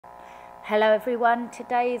Hello everyone,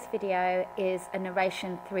 today's video is a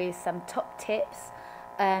narration through some top tips,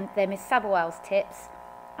 they're Miss Sabowell's tips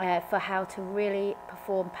for how to really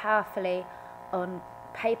perform powerfully on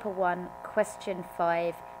paper 1, question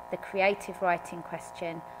 5, the creative writing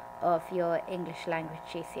question of your English language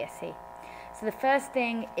GCSE. So the first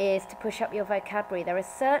thing is to push up your vocabulary. There are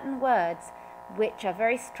certain words which are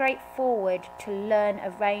very straightforward to learn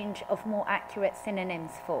a range of more accurate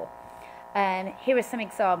synonyms for. Here are some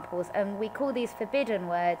examples, and we call these forbidden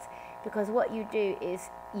words because what you do is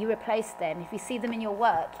you replace them. If you see them in your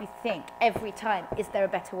work, you think every time, is there a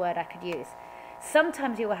better word I could use?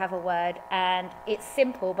 Sometimes you will have a word and it's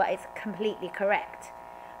simple but it's completely correct.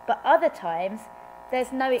 But other times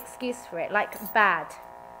there's no excuse for it, like bad.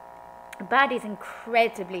 Bad is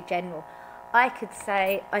incredibly general. I could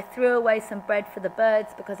say, I threw away some bread for the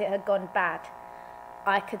birds because it had gone bad.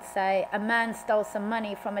 I could say, a man stole some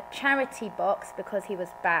money from a charity box because he was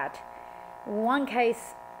bad. In one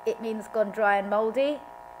case, it means gone dry and mouldy,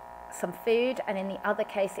 some food, and in the other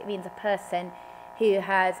case, it means a person who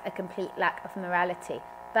has a complete lack of morality.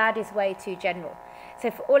 Bad is way too general. So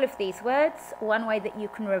for all of these words, one way that you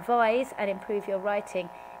can revise and improve your writing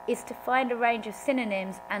is to find a range of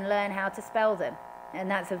synonyms and learn how to spell them. And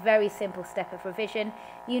that's a very simple step of revision.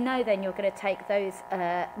 You know then you're going to take those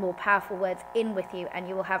more powerful words in with you and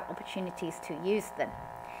you will have opportunities to use them.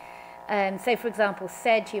 So for example,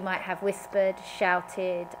 said, you might have whispered,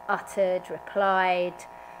 shouted, uttered, replied,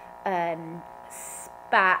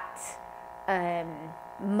 spat,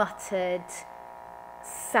 muttered,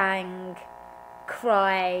 sang,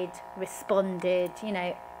 cried, responded. You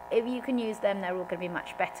know, if you can use them, they're all going to be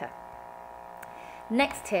much better.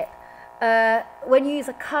 Next tip. When you use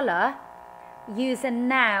a colour, use a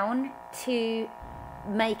noun to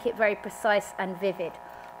make it very precise and vivid.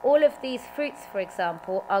 All of these fruits, for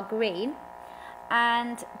example, are green,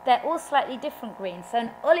 and they're all slightly different greens. So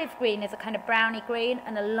an olive green is a kind of browny green,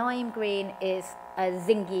 and a lime green is a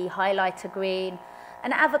zingy highlighter green.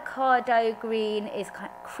 An avocado green is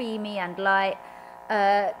kind of creamy and light.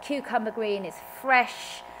 Cucumber green is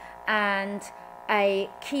fresh, and a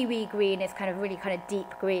kiwi green is really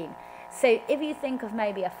deep green. So if you think of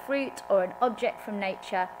maybe a fruit or an object from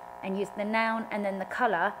nature and use the noun and then the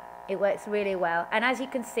colour, it works really well. And as you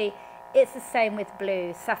can see, it's the same with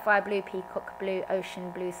blue. Sapphire blue, peacock blue,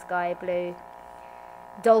 ocean blue, sky blue,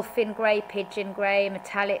 dolphin grey, pigeon grey,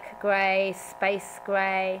 metallic grey, space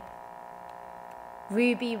grey,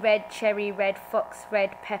 ruby red, cherry red, fox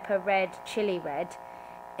red, pepper red, chili red.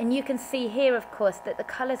 And you can see here, of course, that the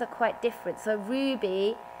colours are quite different. So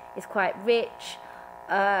ruby is quite rich,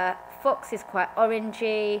 fox is quite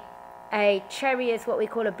orangey, a cherry is what we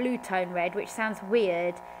call a blue tone red, which sounds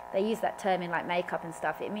weird. They use that term in like makeup and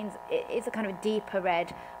stuff. It means it's a kind of deeper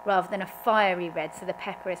red rather than a fiery red, so the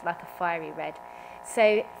pepper is like a fiery red.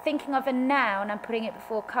 So thinking of a noun and putting it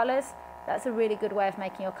before colours, that's a really good way of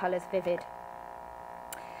making your colours vivid.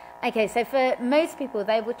 Okay, so for most people,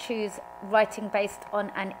 they will choose writing based on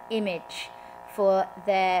an image for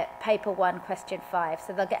their paper 1, question 5.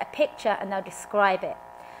 So they'll get a picture and they'll describe it.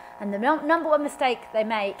 And the number one mistake they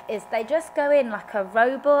make is they just go in like a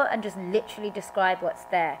robot and just literally describe what's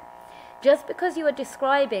there. Just because you are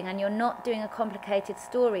describing and you're not doing a complicated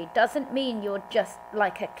story doesn't mean you're just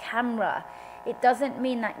like a camera. It doesn't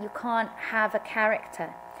mean that you can't have a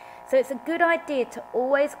character. So it's a good idea to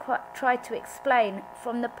always try to explain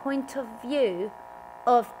from the point of view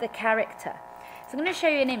of the character. So I'm going to show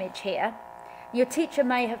you an image here. Your teacher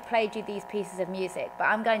may have played you these pieces of music, but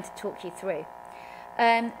I'm going to talk you through.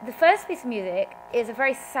 The first piece of music is a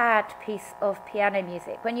very sad piece of piano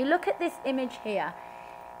music. When you look at this image here,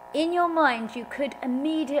 in your mind you could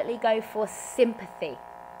immediately go for sympathy.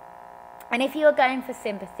 And if you're going for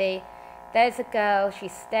sympathy, there's a girl,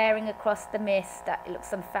 she's staring across the mist, it looks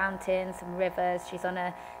some fountains, some rivers, she's on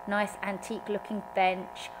a nice antique looking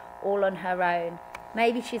bench, all on her own.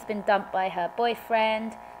 Maybe she's been dumped by her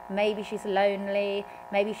boyfriend, maybe she's lonely,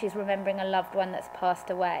 maybe she's remembering a loved one that's passed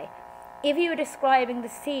away. If you were describing the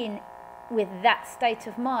scene with that state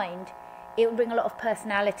of mind, it would bring a lot of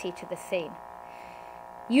personality to the scene.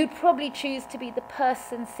 You'd probably choose to be the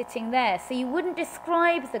person sitting there. So you wouldn't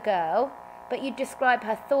describe the girl, but you'd describe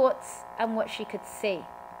her thoughts and what she could see.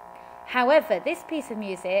 However, this piece of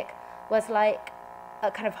music was like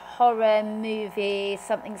a kind of horror movie,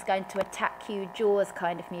 something's going to attack you, Jaws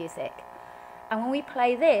kind of music. And when we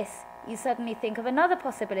play this, you suddenly think of another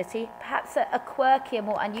possibility, perhaps a quirkier,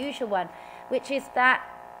 more unusual one, which is that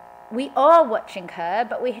we are watching her,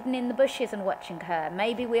 but we're hidden in the bushes and watching her.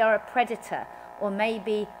 Maybe we are a predator, or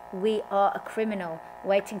maybe we are a criminal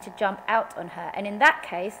waiting to jump out on her. And in that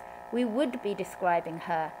case, we would be describing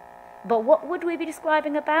her. But what would we be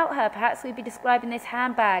describing about her? Perhaps we'd be describing this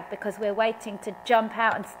handbag because we're waiting to jump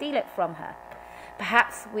out and steal it from her.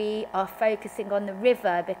 Perhaps we are focusing on the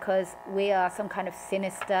river because we are some kind of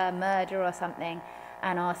sinister murder or something,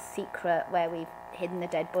 and our secret where we've hidden the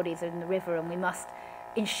dead bodies are in the river, and we must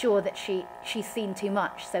ensure that she's seen too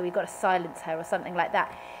much, so we've got to silence her or something like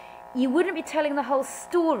that. You wouldn't be telling the whole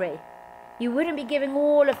story. You wouldn't be giving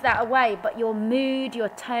all of that away, but your mood, your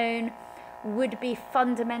tone would be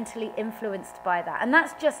fundamentally influenced by that. And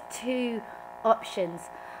that's just two options.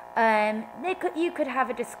 You could have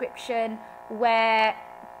a description where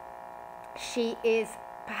she is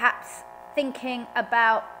perhaps thinking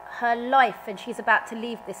about her life and she's about to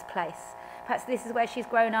leave this place. Perhaps this is where she's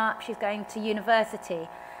grown up, she's going to university,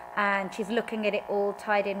 and she's looking at it all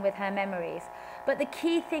tied in with her memories. But the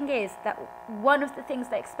key thing is that one of the things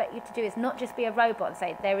they expect you to do is not just be a robot and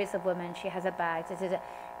say, there is a woman, she has a bag,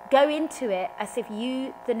 Go into it as if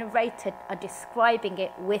you, the narrator, are describing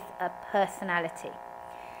it with a personality.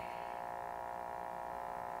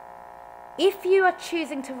 If you are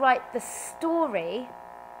choosing to write the story,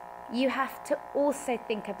 you have to also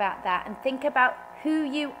think about that and think about who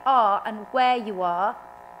you are and where you are,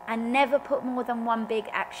 and never put more than one big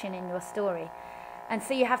action in your story. And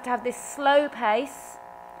so you have to have this slow pace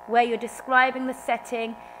where you're describing the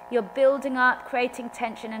setting, you're building up, creating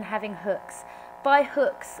tension and having hooks. By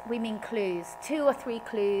hooks, we mean clues, 2 or 3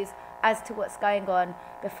 clues as to what's going on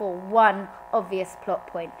before one obvious plot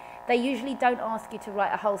point. They usually don't ask you to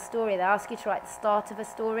write a whole story. They ask you to write the start of a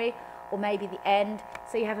story or maybe the end.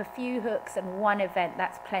 So you have a few hooks and one event,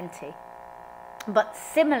 that's plenty. But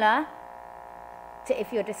similar to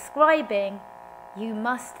if you're describing, you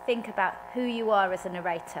must think about who you are as a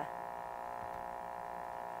narrator.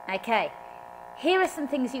 Okay, here are some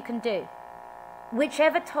things you can do.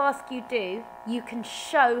 Whichever task you do, you can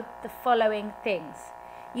show the following things.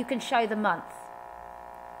 You can show the month.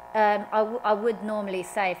 I would normally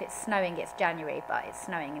say if it's snowing, it's January, but it's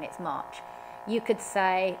snowing and it's March. You could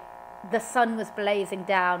say the sun was blazing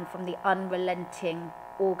down from the unrelenting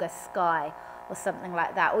August sky or something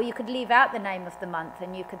like that. Or you could leave out the name of the month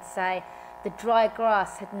and you could say the dry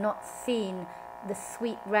grass had not seen the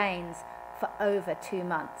sweet rains for over 2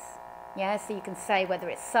 months. Yeah, so you can say whether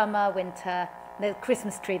it's summer, winter, the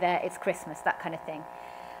Christmas tree there, it's Christmas, that kind of thing.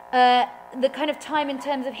 The kind of time in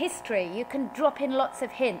terms of history, you can drop in lots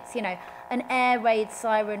of hints, you know, an air raid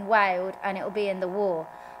siren wailed and it'll be in the war.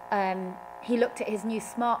 He looked at his new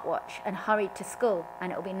smartwatch and hurried to school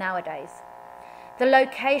and it'll be nowadays. The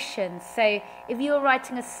location, so if you were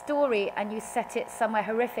writing a story and you set it somewhere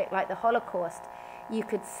horrific like the Holocaust, you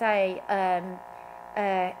could say,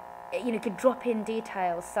 you could drop in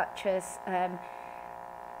details such as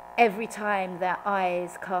every time their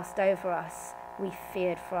eyes cast over us, we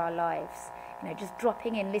feared for our lives. You know, just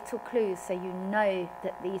dropping in little clues so you know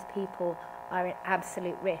that these people are at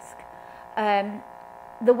absolute risk.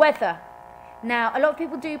 The weather. Now, a lot of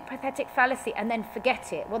people do pathetic fallacy and then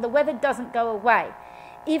forget it. Well, the weather doesn't go away.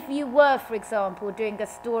 If you were, for example, doing a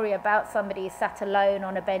story about somebody sat alone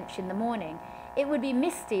on a bench in the morning, it would be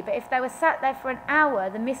misty, but if they were sat there for an hour,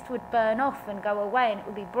 the mist would burn off and go away and it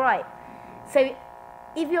would be bright. So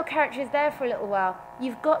if your character is there for a little while,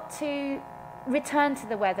 you've got to return to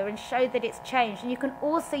the weather and show that it's changed. And you can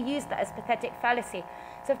also use that as pathetic fallacy.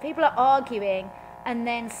 So if people are arguing and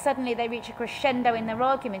then suddenly they reach a crescendo in their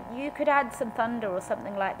argument, you could add some thunder or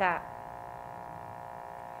something like that.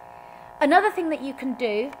 Another thing that you can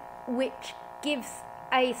do, which gives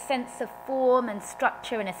a sense of form and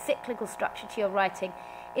structure and a cyclical structure to your writing,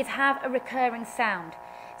 is have a recurring sound.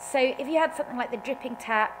 So if you had something like the dripping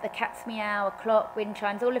tap, the cat's meow, a clock, wind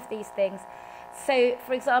chimes, all of these things. So,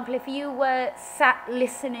 for example, if you were sat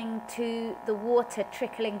listening to the water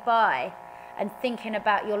trickling by and thinking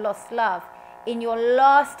about your lost love, in your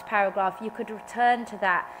last paragraph you could return to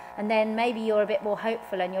that, and then maybe you're a bit more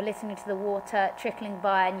hopeful and you're listening to the water trickling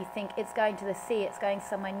by and you think it's going to the sea, it's going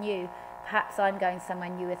somewhere new, perhaps I'm going somewhere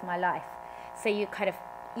new with my life. So you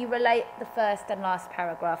relate the first and last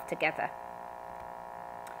paragraph together.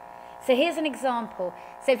 So here's an example.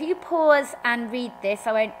 So if you pause and read this,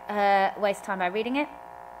 I won't waste time by reading it.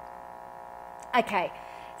 Okay,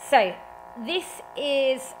 so this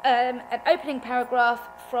is an opening paragraph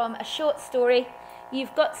from a short story.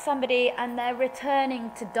 You've got somebody and they're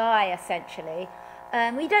returning to die, essentially.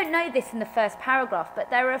 We don't know this in the first paragraph, but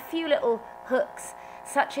there are a few little hooks,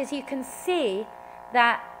 such as you can see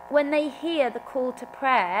that when they hear the call to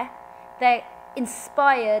prayer, they're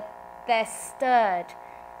inspired, they're stirred,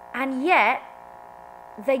 and yet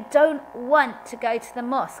they don't want to go to the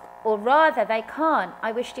mosque, or rather they can't.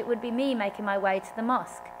 I wished it would be me making my way to the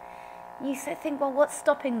mosque. You think, well, what's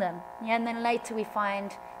stopping them? Yeah, and then later we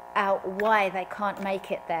find out why they can't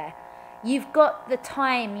make it there. You've got the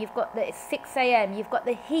time, it's 6 a.m, you've got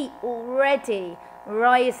the heat already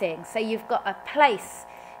rising. So you've got a place,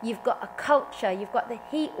 you've got a culture, you've got the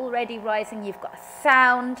heat already rising, you've got a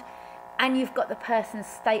sound, and you've got the person's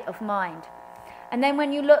state of mind. And then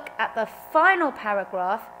when you look at the final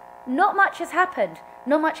paragraph, not much has happened,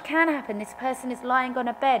 not much can happen. This person is lying on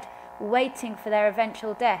a bed waiting for their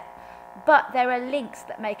eventual death. But there are links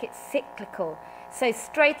that make it cyclical. So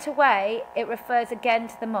straight away, it refers again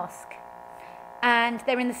to the mosque. And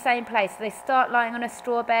they're in the same place. They start lying on a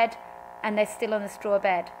straw bed, and they're still on the straw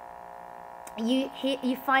bed.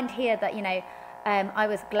 You find here that, I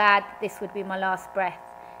was glad this would be my last breath.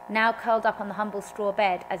 Now curled up on the humble straw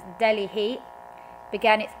bed, as the Delhi heat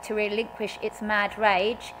began to relinquish its mad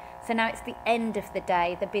rage. So now it's the end of the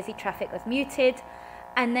day. The busy traffic was muted.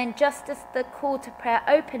 And then just as the call to prayer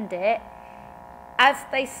opened it, as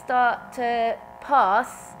they start to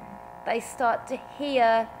pass, they start to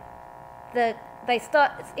hear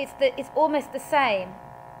it's almost the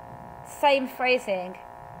same phrasing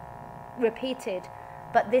repeated,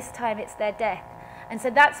 but this time it's their death. And so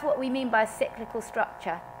that's what we mean by a cyclical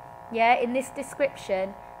structure. Yeah, in this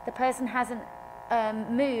description, the person hasn't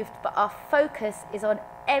moved, but our focus is on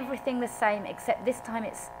everything the same, except this time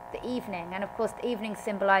it's the evening. And of course the evening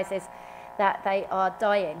symbolizes that they are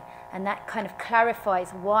dying, and that kind of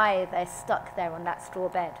clarifies why they're stuck there on that straw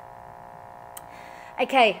bed.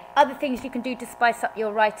 Okay, other things you can do to spice up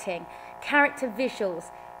your writing. Character visuals.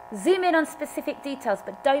 Zoom in on specific details,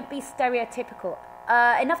 but don't be stereotypical.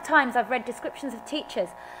 Enough times I've read descriptions of teachers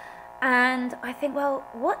and I think, well,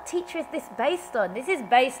 what teacher is this based on? This is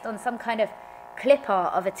based on some kind of clip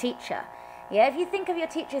art of a teacher. Yeah, if you think of your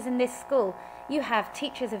teachers in this school, you have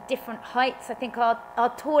teachers of different heights. I think our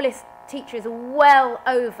tallest teacher is well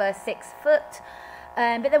over 6 foot,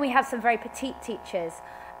 but then we have some very petite teachers.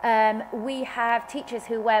 We have teachers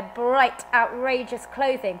who wear bright, outrageous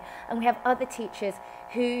clothing, and we have other teachers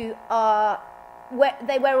who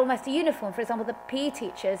they wear almost a uniform. For example, the PE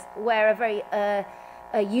teachers wear a very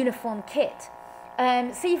a uniform kit.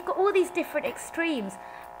 So you've got all these different extremes,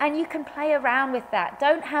 and you can play around with that.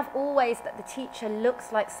 Don't have always that the teacher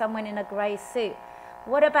looks like someone in a grey suit.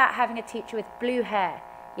 What about having a teacher with blue hair?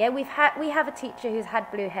 Yeah, we have a teacher who's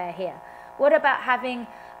had blue hair here. What about having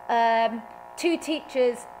 2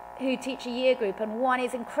 teachers who teach a year group, and one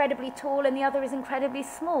is incredibly tall and the other is incredibly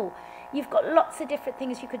small? You've got lots of different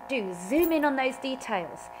things you could do. Zoom in on those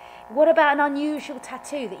details. What about an unusual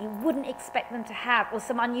tattoo that you wouldn't expect them to have, or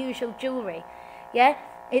some unusual jewellery? Yeah,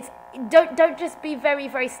 don't just be very,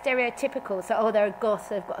 very stereotypical. So, oh, they're a goth,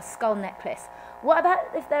 they've got a skull necklace. What about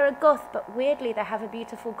if they're a goth, but weirdly they have a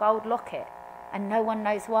beautiful gold locket and no one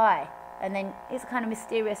knows why? And then it's a kind of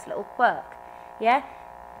mysterious little quirk. Yeah,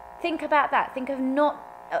 think about that. Think of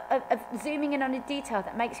of zooming in on a detail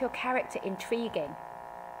that makes your character intriguing.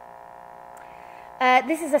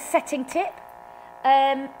 This is a setting tip.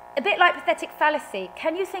 A bit like pathetic fallacy.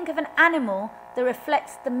 Can you think of an animal that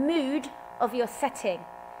reflects the mood of your setting?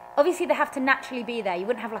 Obviously they have to naturally be there. You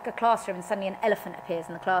wouldn't have like a classroom and suddenly an elephant appears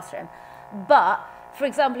in the classroom. But, for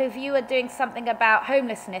example, if you were doing something about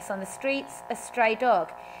homelessness on the streets, a stray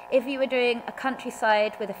dog. If you were doing a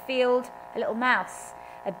countryside with a field, a little mouse.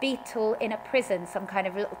 A beetle in a prison, some kind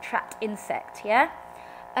of little trapped insect, yeah?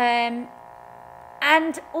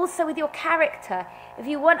 And also with your character, if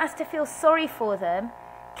you want us to feel sorry for them,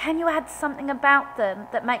 can you add something about them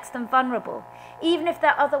that makes them vulnerable? Even if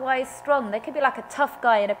they're otherwise strong, they could be like a tough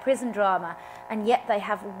guy in a prison drama, and yet they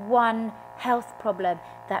have one health problem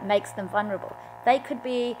that makes them vulnerable. They could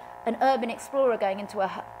be an urban explorer going into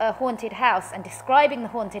a haunted house and describing the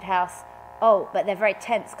haunted house. Oh, but they're very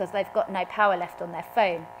tense because they've got no power left on their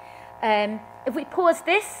phone. If we pause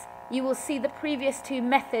this, you will see the previous 2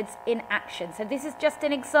 methods in action. So this is just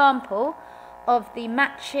an example of the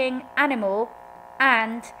matching animal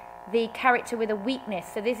and the character with a weakness.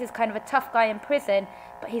 So this is kind of a tough guy in prison,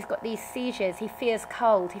 but he's got these seizures. He fears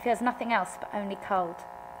cold. He fears nothing else but only cold.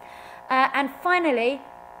 And finally,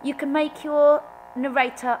 you can make your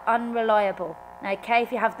narrator unreliable. Okay,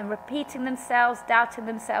 if you have them repeating themselves, doubting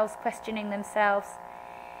themselves, questioning themselves.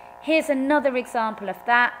 Here's another example of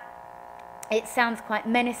that. It sounds quite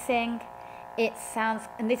menacing. And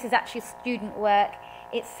this is actually student work.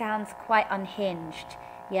 It sounds quite unhinged.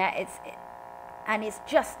 Yeah, and it's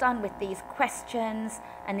just done with these questions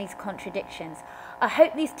and these contradictions. I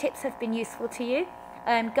hope these tips have been useful to you.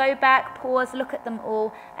 Go back, pause, look at them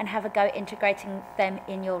all, and have a go at integrating them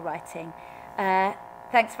in your writing.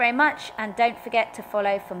 Thanks very much, and don't forget to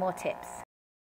follow for more tips.